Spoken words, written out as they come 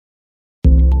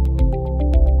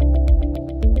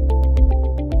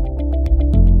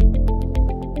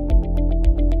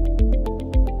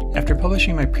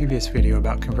publishing my previous video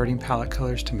about converting palette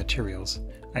colors to materials,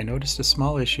 I noticed a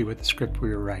small issue with the script we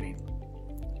were writing.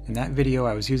 In that video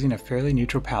I was using a fairly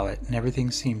neutral palette and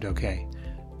everything seemed okay,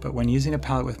 but when using a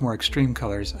palette with more extreme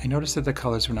colors, I noticed that the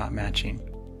colors were not matching.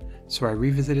 So I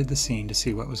revisited the scene to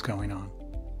see what was going on.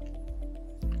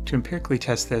 To empirically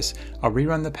test this, I'll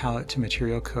rerun the palette to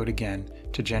material code again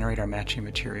to generate our matching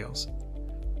materials.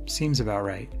 Seems about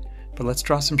right, but let's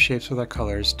draw some shapes with our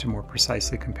colors to more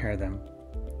precisely compare them.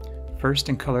 First,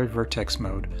 in colored vertex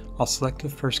mode, I'll select the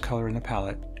first color in the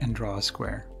palette and draw a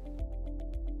square.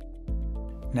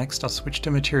 Next, I'll switch to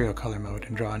material color mode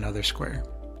and draw another square.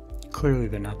 Clearly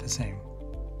they're not the same.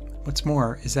 What's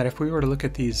more is that if we were to look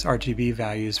at these RGB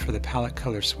values for the palette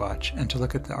color swatch and to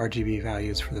look at the RGB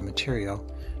values for the material,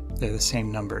 they're the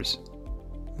same numbers.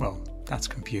 Well, that's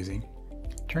confusing.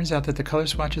 Turns out that the color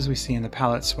swatches we see in the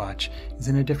palette swatch is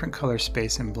in a different color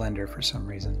space in Blender for some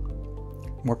reason.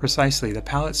 More precisely, the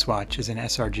palette swatch is in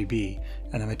sRGB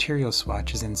and the material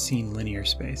swatch is in scene linear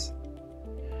space.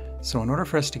 So in order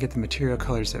for us to get the material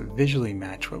colors that visually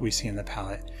match what we see in the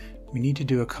palette, we need to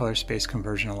do a color space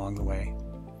conversion along the way.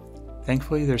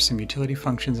 Thankfully, there's some utility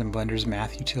functions in Blender's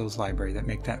Math Utils library that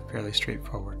make that fairly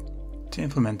straightforward. To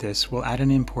implement this, we'll add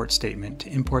an import statement to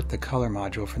import the color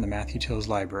module from the Math Utils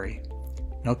library.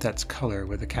 Note that's color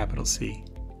with a capital C.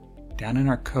 Down in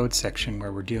our code section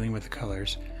where we're dealing with the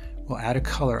colors, we'll add a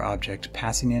color object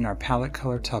passing in our palette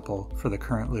color tuple for the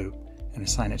current loop and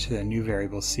assign it to the new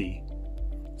variable C.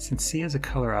 Since C is a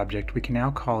color object, we can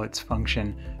now call its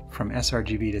function from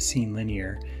sRGB to scene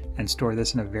linear and store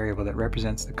this in a variable that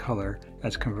represents the color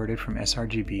as converted from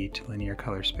sRGB to linear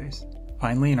color space.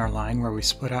 Finally, in our line where we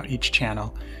split out each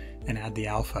channel and add the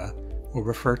alpha, we'll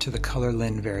refer to the color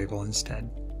lin variable instead.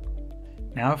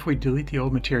 Now if we delete the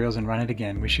old materials and run it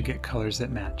again, we should get colors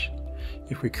that match.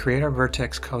 If we create our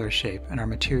vertex color shape and our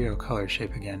material color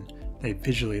shape again, they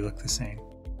visually look the same.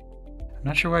 I'm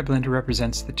not sure why Blender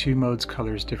represents the two modes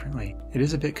colors differently. It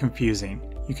is a bit confusing.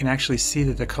 You can actually see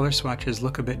that the color swatches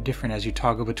look a bit different as you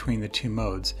toggle between the two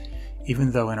modes,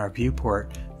 even though in our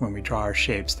viewport, when we draw our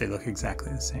shapes, they look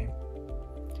exactly the same.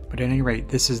 But at any rate,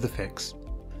 this is the fix.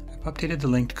 I've updated the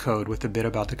linked code with a bit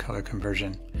about the color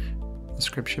conversion. The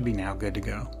script should be now good to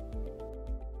go.